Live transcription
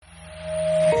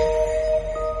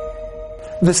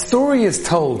The story is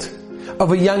told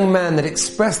of a young man that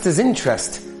expressed his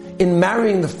interest in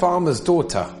marrying the farmer's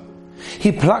daughter.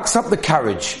 He plucks up the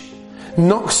courage,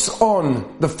 knocks on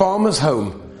the farmer's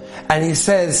home, and he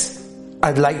says,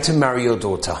 "I'd like to marry your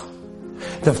daughter."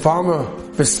 The farmer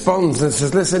responds and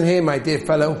says, "Listen here, my dear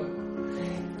fellow,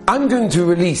 I'm going to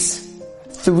release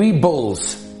 3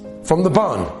 bulls from the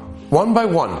barn, one by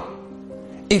one.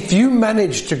 If you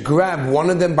manage to grab one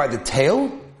of them by the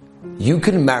tail, you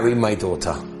can marry my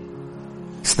daughter."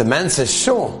 So the man says,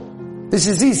 "Sure, this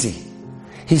is easy."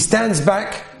 He stands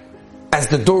back as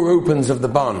the door opens of the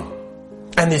barn,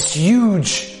 and this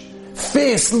huge,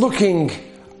 fierce-looking,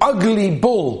 ugly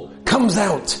bull comes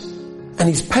out, and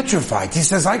he's petrified. He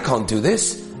says, "I can't do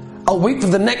this. I'll wait for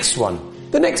the next one.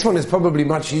 The next one is probably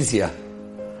much easier."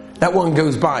 That one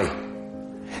goes by.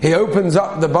 He opens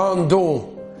up the barn door.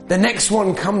 The next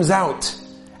one comes out.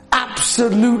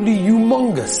 Absolutely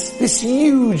humongous. This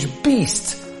huge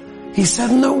beast. He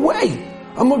said, "No way.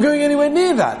 I'm not going anywhere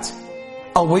near that.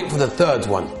 I'll wait for the third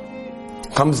one."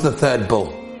 Comes the third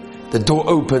bull. The door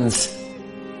opens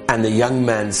and the young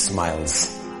man smiles.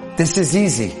 This is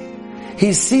easy.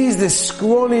 He sees this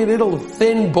scrawny little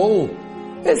thin bull.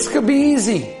 This could be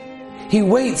easy. He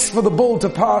waits for the bull to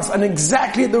pass, and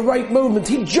exactly at the right moment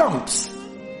he jumps.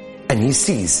 And he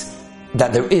sees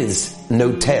that there is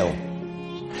no tail.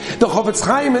 The Chofetz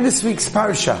Chaim in this week's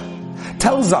parsha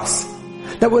tells us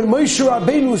that when Moshe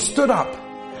Rabbeinu stood up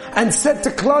and said to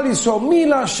Klal Yisrael,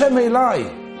 "Mila Hashem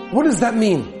Elai," what does that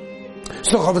mean?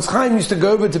 So Chofetz Chaim used to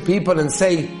go over to people and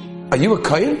say, "Are you a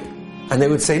Kohen?" And they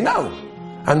would say, "No."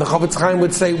 And the Chofetz Chaim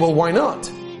would say, "Well, why not?"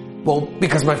 "Well,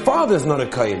 because my father's not a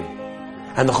Kohen."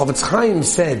 And the Chofetz Chaim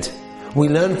said, we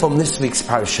learn from this week's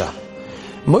parsha,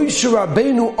 Moshe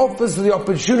Rabbeinu offers the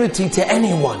opportunity to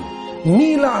anyone.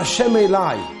 Mila Hashem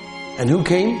Elai. And who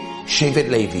came? Shevet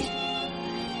Levi.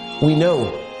 We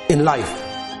know in life,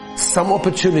 some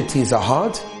opportunities are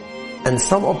hard and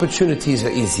some opportunities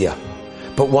are easier.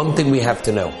 But one thing we have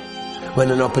to know, when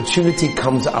an opportunity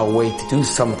comes our way to do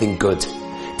something good,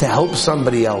 to help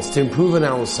somebody else, to improve on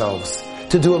ourselves,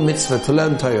 to do a mitzvah, to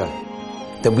learn Torah,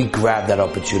 then we grab that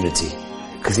opportunity,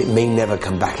 because it may never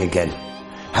come back again.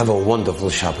 Have a wonderful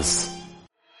Shabbos.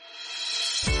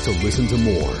 To listen to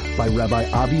more by Rabbi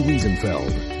Avi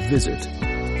Wiesenfeld, visit